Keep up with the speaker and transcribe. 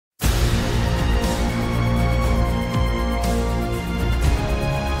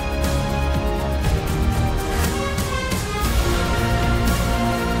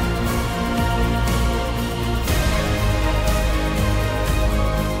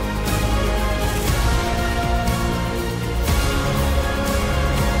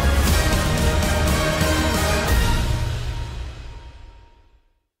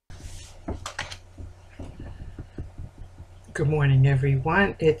morning,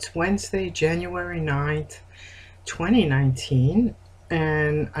 everyone. It's Wednesday, January 9th, 2019,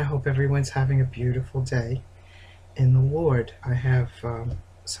 and I hope everyone's having a beautiful day in the Lord. I have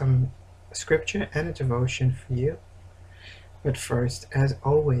some scripture and a devotion for you. But first, as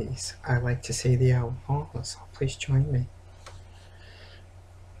always, I like to say the Our Father, so please join me.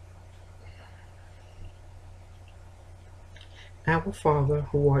 Our Father,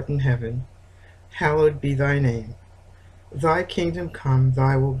 who art in heaven, hallowed be thy name. Thy kingdom come,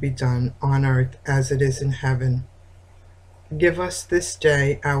 thy will be done on earth as it is in heaven. Give us this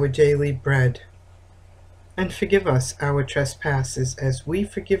day our daily bread, and forgive us our trespasses as we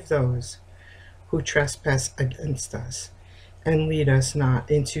forgive those who trespass against us. And lead us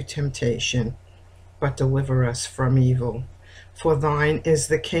not into temptation, but deliver us from evil. For thine is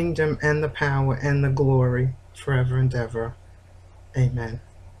the kingdom and the power and the glory forever and ever. Amen.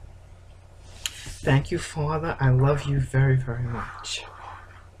 Thank you, Father. I love you very, very much.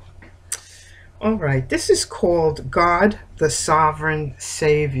 All right, this is called God, the Sovereign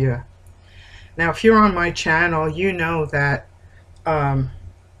Savior. Now, if you're on my channel, you know that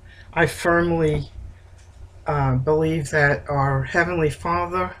I firmly believe that our Heavenly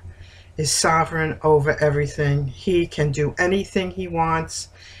Father is sovereign over everything. He can do anything he wants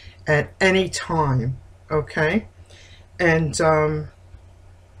at any time, okay? And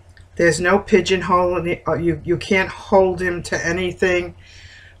there's no pigeonholing. You can't hold him to anything.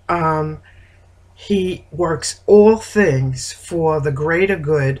 He works all things for the greater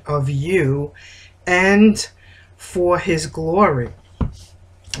good of you and for his glory.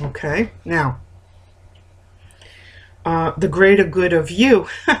 Okay, now, the greater good of you,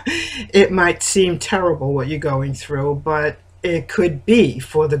 it might seem terrible what you're going through, but it could be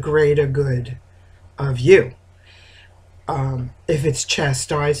for the greater good of you. If it's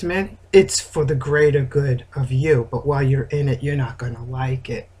chastisement, it's for the greater good of you, but while you're in it, you're not going to like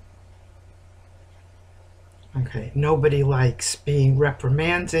it. Okay, nobody likes being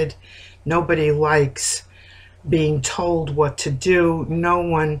reprimanded. Nobody likes being told what to do. No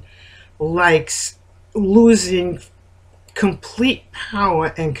one likes losing complete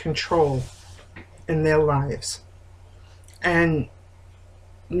power and control in their lives. And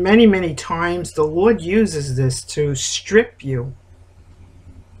many, many times the Lord uses this to strip you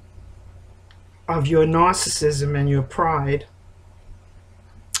of your narcissism and your pride.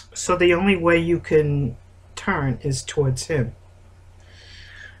 So the only way you can turn is towards him.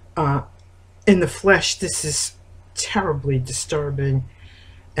 In the flesh, this is terribly disturbing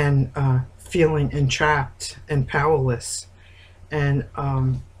and feeling entrapped and powerless. And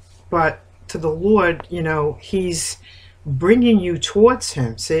but to the Lord, you know, he's bringing you towards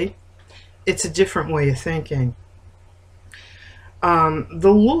him. See, it's a different way of thinking. The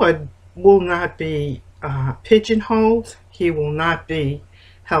Lord will not be pigeonholed. He will not be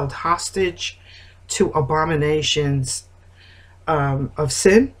held hostage to abominations of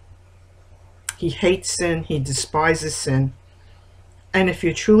sin. He hates sin. He despises sin. And if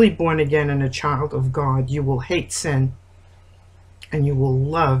you're truly born again and a child of God, you will hate sin and you will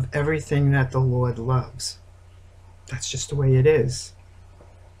love everything that the Lord loves. That's just the way it is.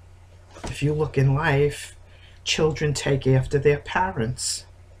 If you look in life, children take after their parents.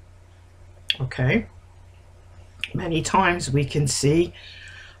 Okay? Many times we can see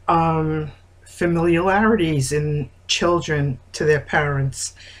familiarities in children to their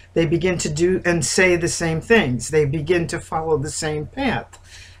parents. They begin to do and say the same things. They begin to follow the same path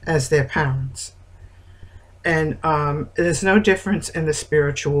as their parents. And there's no difference in the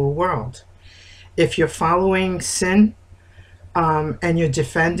spiritual world. If you're following sin and you're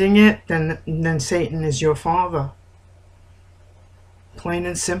defending it, then Satan is your father. Plain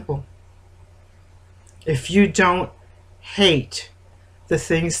and simple. If you don't hate the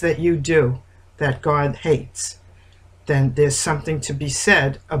things that you do that God hates, then there's something to be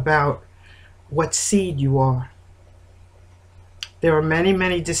said about what seed you are. There are many,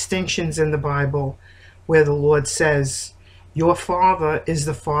 many distinctions in the Bible where the Lord says, your father is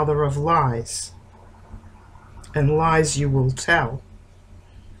the father of lies, and lies you will tell.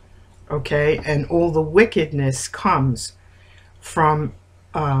 Okay, and all the wickedness comes from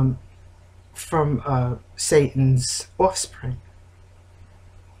Satan's offspring.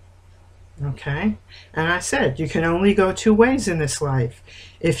 Okay, and I said you can only go two ways in this life.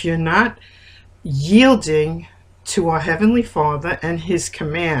 If you're not yielding to our Heavenly Father and his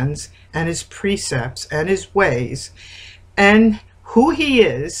commands and his precepts and his ways and who he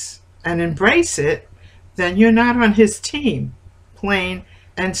is, and embrace it, then you're not on his team. Plain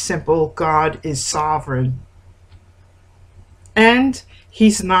and simple. God is sovereign, and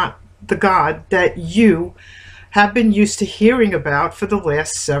he's not the God that you have been used to hearing about for the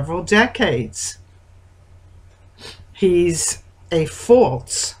last several decades. He's a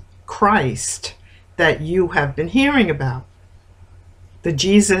false Christ that you have been hearing about. The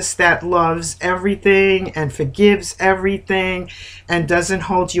Jesus that loves everything and forgives everything and doesn't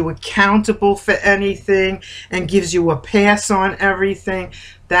hold you accountable for anything and gives you a pass on everything.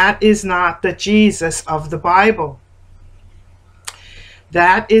 That is not the Jesus of the Bible.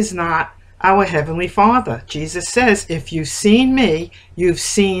 That is not our Heavenly Father. Jesus says, if you've seen me, you've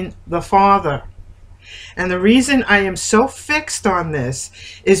seen the Father. And the reason I am so fixed on this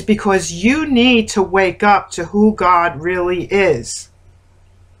is because you need to wake up to who God really is.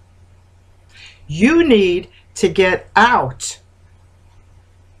 You need to get out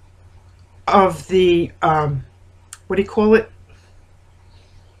of the, what do you call it?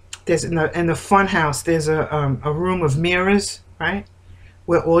 There's in the fun house, there's a room of mirrors, right?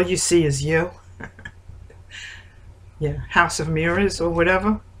 Where all you see is you. Yeah, house of mirrors or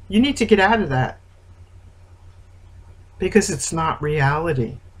whatever. You need to get out of that. Because it's not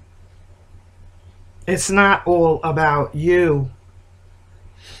reality. It's not all about you.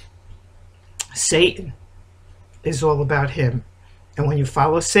 Satan is all about him. And when you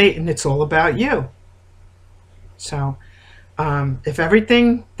follow Satan, it's all about you. So, if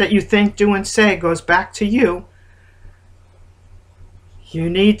everything that you think, do, and say goes back to you, you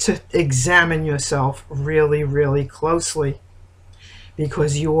need to examine yourself really, really closely.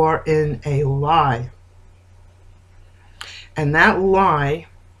 Because you are in a lie. And that lie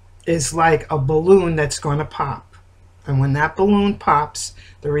is like a balloon that's going to pop. And when that balloon pops,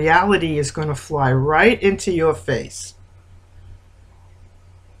 the reality is going to fly right into your face.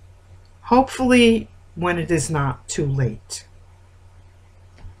 Hopefully, when it is not too late.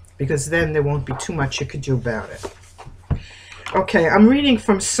 Because then there won't be too much you could do about it. Okay, I'm reading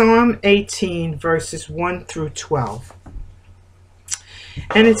from Psalm 18, verses 1 through 12.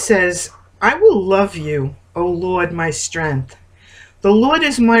 And it says, I will love you, O Lord, my strength. The Lord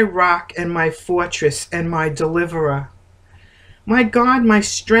is my rock and my fortress and my deliverer. My God, my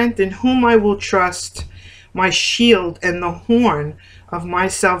strength, in whom I will trust, my shield and the horn of my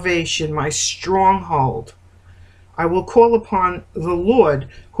salvation, my stronghold. I will call upon the Lord,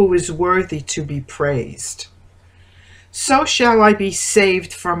 who is worthy to be praised. So shall I be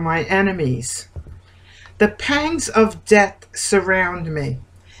saved from my enemies. The pangs of death surround me,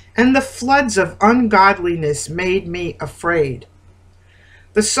 and the floods of ungodliness made me afraid.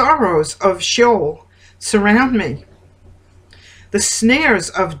 The sorrows of Sheol surround me. The snares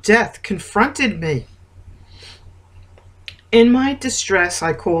of death confronted me. In my distress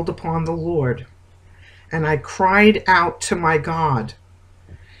I called upon the Lord, and I cried out to my God.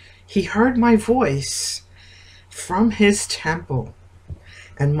 He heard my voice from his temple,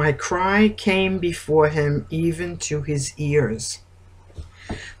 and my cry came before him even to his ears.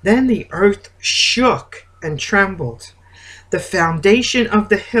 Then the earth shook and trembled. The foundation of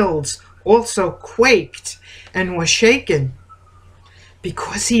the hills also quaked and was shaken.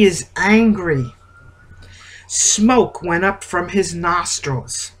 Because he is angry, smoke went up from his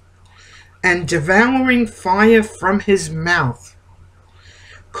nostrils, and devouring fire from his mouth.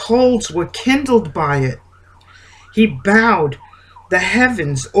 Coals were kindled by it. He bowed the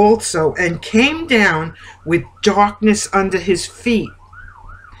heavens also, and came down with darkness under his feet.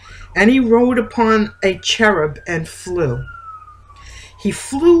 And he rode upon a cherub and flew. He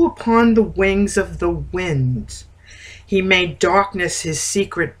flew upon the wings of the wind. He made darkness his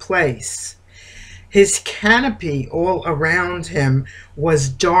secret place. His canopy all around him was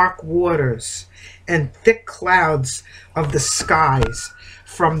dark waters and thick clouds of the skies.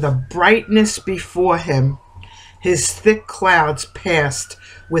 From the brightness before him, his thick clouds passed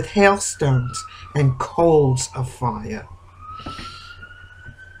with hailstones and coals of fire.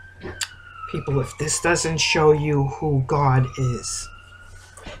 People, if this doesn't show you who God is,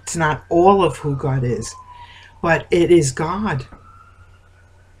 it's not all of who God is, but it is God.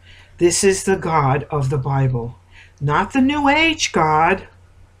 This is the God of the Bible, not the New Age God.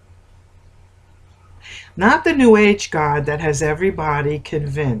 Not the New Age God that has everybody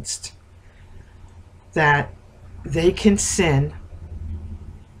convinced that they can sin,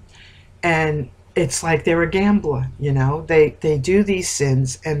 and it's like they're a gambler, you know. They do these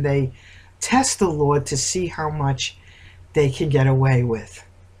sins and they test the Lord to see how much they can get away with.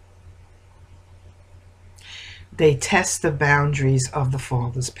 They test the boundaries of the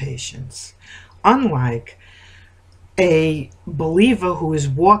Father's patience. Unlike a believer who is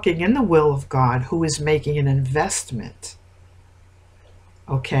walking in the will of God, who is making an investment,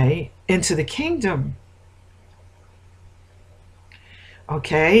 okay, into the kingdom.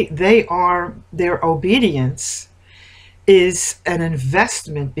 Okay, their obedience is an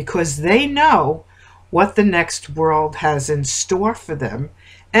investment because they know what the next world has in store for them,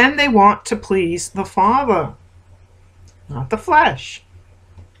 and they want to please the Father, not the flesh.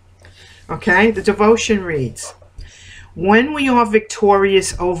 Okay, the devotion reads, when we are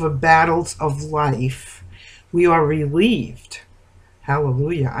victorious over battles of life, we are relieved.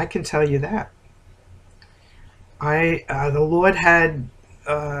 Hallelujah, I can tell you that. The Lord and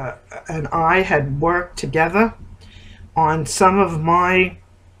I had worked together on some of my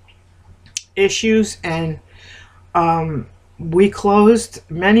issues, and we closed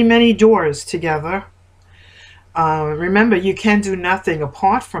many doors together. Remember, you can do nothing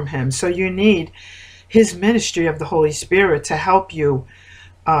apart from him, so you need his ministry of the Holy Spirit to help you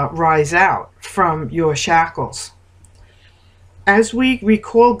rise out from your shackles. As we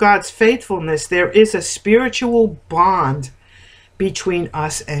recall God's faithfulness, there is a spiritual bond between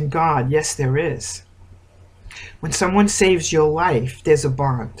us and God. Yes, there is. When someone saves your life, there's a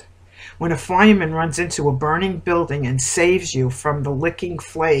bond. When a fireman runs into a burning building and saves you from the licking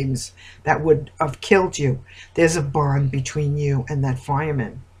flames that would have killed you, there's a bond between you and that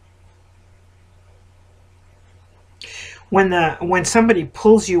fireman. When somebody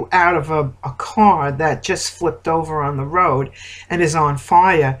pulls you out of a car that just flipped over on the road and is on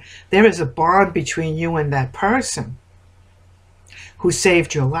fire, there is a bond between you and that person who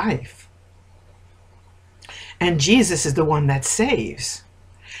saved your life. And Jesus is the one that saves.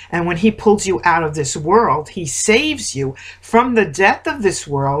 And when he pulls you out of this world, he saves you from the death of this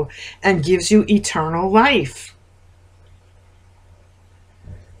world and gives you eternal life.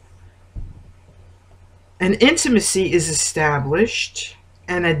 An intimacy is established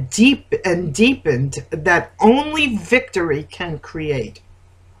and deepened that only victory can create.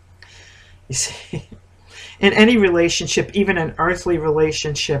 You see, in any relationship, even an earthly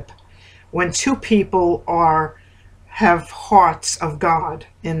relationship, when two people have hearts of God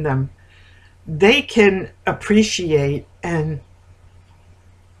in them, they can appreciate and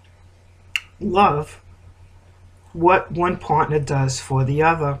love what one partner does for the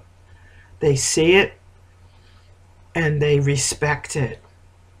other. They see it and they respect it.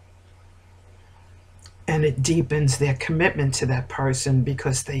 And it deepens their commitment to that person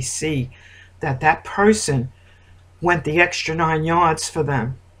because they see that that person went the extra 9 yards for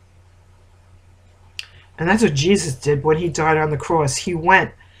them. And that's what Jesus did when he died on the cross. He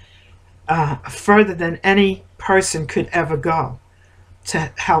went further than any person could ever go to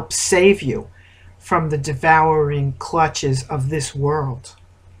help save you from the devouring clutches of this world.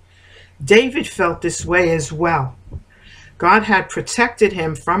 David felt this way as well. God had protected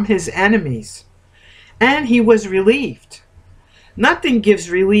him from his enemies, and he was relieved. Nothing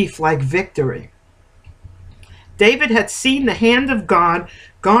gives relief like victory. David had seen the hand of God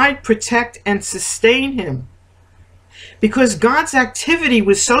guide, protect, and sustain him. Because God's activity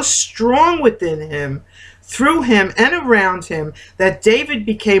was so strong within him, through him, and around him, that David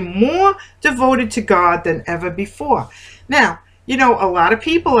became more devoted to God than ever before. Now, you know, a lot of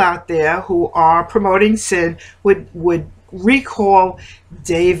people out there who are promoting sin would recall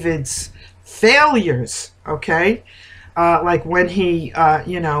David's failures, okay? Like when he,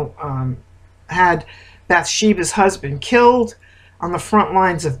 had Bathsheba's husband killed on the front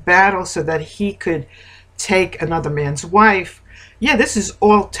lines of battle so that he could take another man's wife. Yeah, this is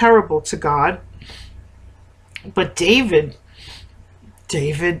all terrible to God. But David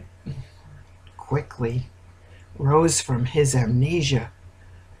quickly rose from his amnesia,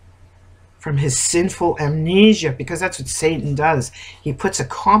 from his sinful amnesia, because that's what Satan does. He puts a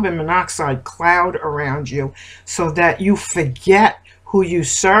carbon monoxide cloud around you so that you forget who you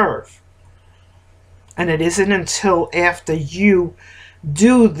serve. And it isn't until after you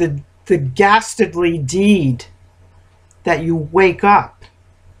do the dastardly deed that you wake up,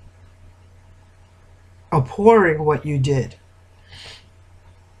 abhorring what you did,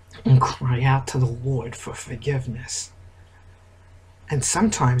 and cry out to the Lord for forgiveness. And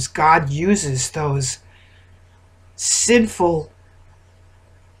sometimes God uses those sinful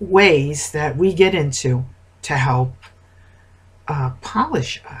ways that we get into to help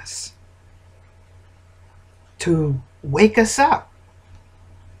polish us, to wake us up,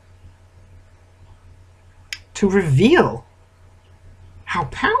 to reveal how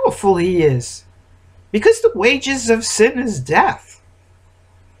powerful he is, because the wages of sin is death.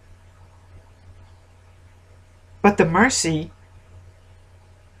 But the mercy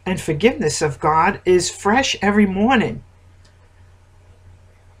and forgiveness of God is fresh every morning.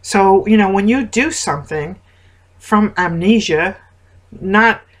 So, you know, when you do something from amnesia,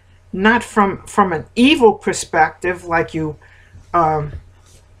 not from an evil perspective, like you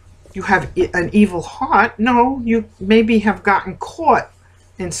you have an evil heart. No, you maybe have gotten caught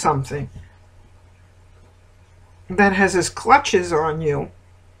in something that has its clutches on you.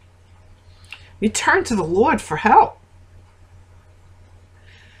 You turn to the Lord for help.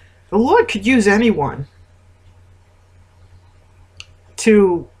 The Lord could use anyone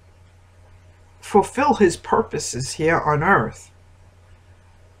to fulfill his purposes here on earth.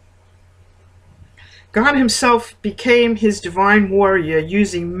 God himself became his divine warrior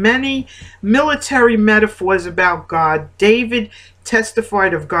using many military metaphors about God. David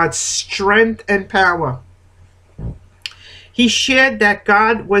testified of God's strength and power. He shared that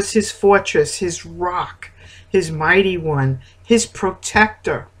God was his fortress, his rock, his mighty one, his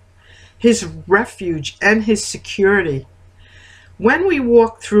protector, his refuge, and his security. When we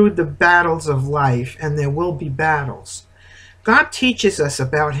walk through the battles of life, and there will be battles, God teaches us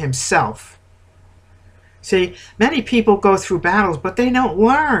about himself. See, many people go through battles, but they don't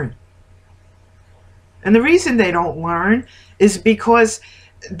learn. And the reason they don't learn is because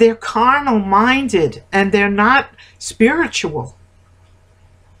they're carnal minded and they're not spiritual.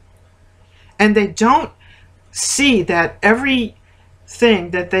 And they don't see that everything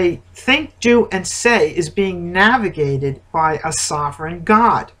that they think, do, and say is being navigated by a sovereign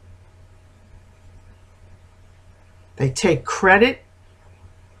God. They take credit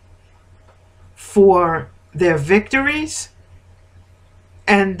for their victories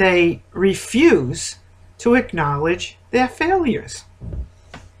and they refuse to acknowledge their failures.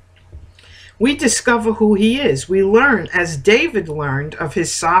 We discover who he is. We learn, as David learned, of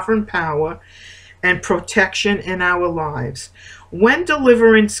his sovereign power and protection in our lives. When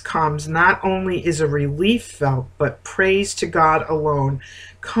deliverance comes, not only is a relief felt, but praise to God alone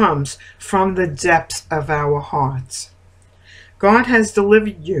comes from the depths of our hearts. God has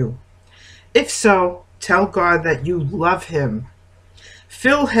delivered you. If so, tell God that you love him.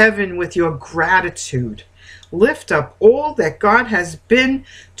 Fill heaven with your gratitude. Lift up all that God has been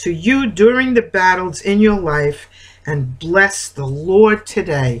to you during the battles in your life and bless the Lord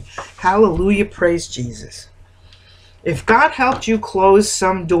today. Hallelujah, praise Jesus. If God helped you close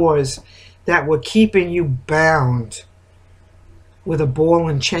some doors that were keeping you bound with a ball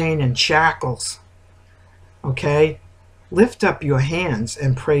and chain and shackles, okay, lift up your hands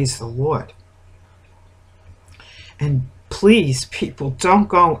and praise the Lord. And please, people, don't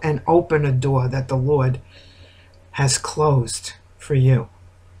go and open a door that the Lord has closed for you,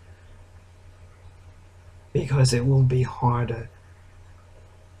 because it will be harder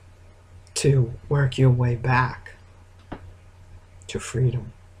to work your way back to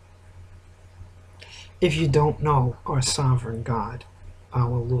freedom if you don't know our sovereign God,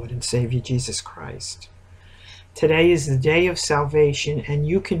 our Lord and Savior Jesus Christ. Today is the day of salvation, and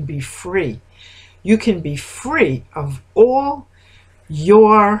you can be free. You can be free of all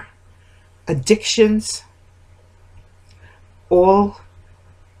your addictions, all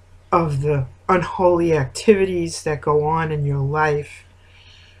of the unholy activities that go on in your life,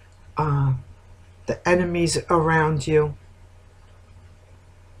 the enemies around you.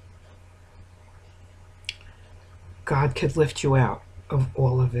 God could lift you out of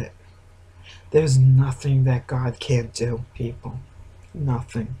all of it. There's nothing that God can't do, people.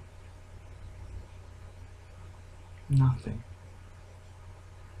 Nothing. Nothing.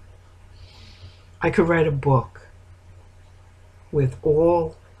 I could write a book with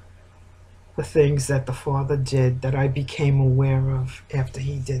all the things that the Father did that I became aware of after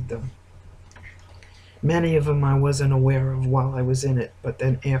he did them. Many of them I wasn't aware of while I was in it, but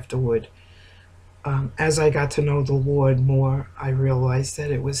then afterward, as I got to know the Lord more, I realized that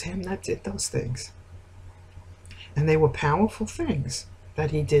it was him that did those things. And they were powerful things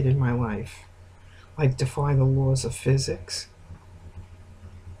that he did in my life, like defy the laws of physics,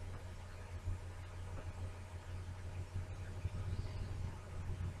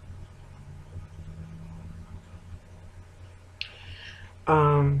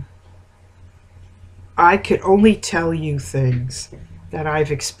 I could only tell you things that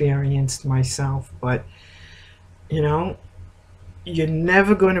I've experienced myself, but you know, you're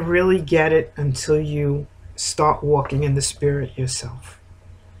never going to really get it until you start walking in the Spirit yourself,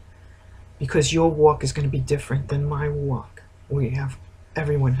 because your walk is going to be different than my walk.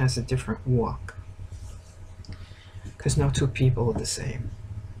 Everyone has a different walk, because no two people are the same.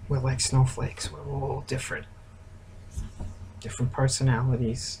 We're like snowflakes. We're all different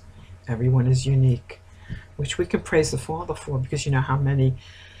personalities. Everyone is unique, which we can praise the Father for, because you know how many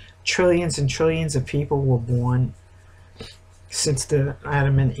trillions and trillions of people were born since the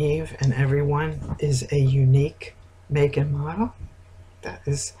Adam and Eve, and everyone is a unique make and model.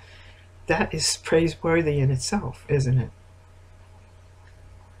 That is praiseworthy in itself, isn't it?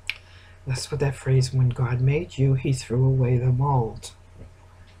 That's what that phrase, when God made you, he threw away the mold.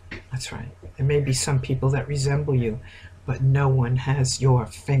 That's right. There may be some people that resemble you, but no one has your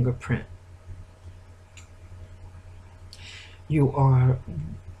fingerprint. You are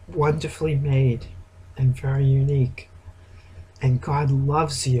wonderfully made and very unique. And God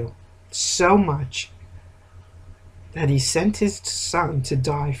loves you so much that he sent his son to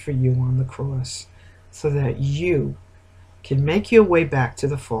die for you on the cross so that you can make your way back to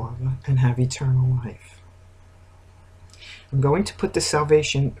the Father and have eternal life. I'm going to put the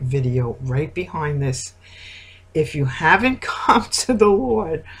salvation video right behind this. If you haven't come to the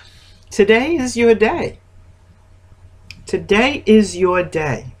Lord, today is your day. Today is your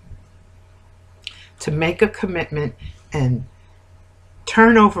day to make a commitment and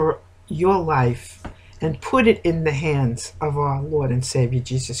turn over your life and put it in the hands of our Lord and Savior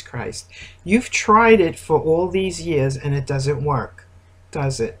Jesus Christ. You've tried it for all these years and it doesn't work,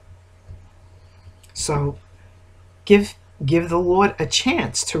 does it? So give the Lord a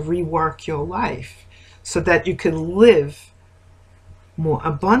chance to rework your life so that you can live more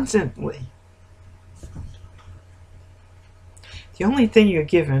abundantly. The only thing you're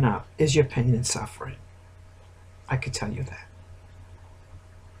giving up is your pain and suffering. I could tell you that.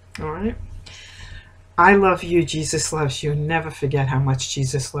 All right? I love you. Jesus loves you. Never forget how much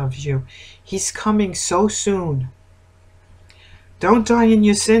Jesus loves you. He's coming so soon. Don't die in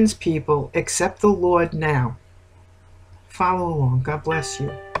your sins, people. Accept the Lord now. Follow along. God bless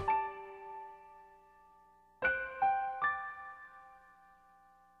you.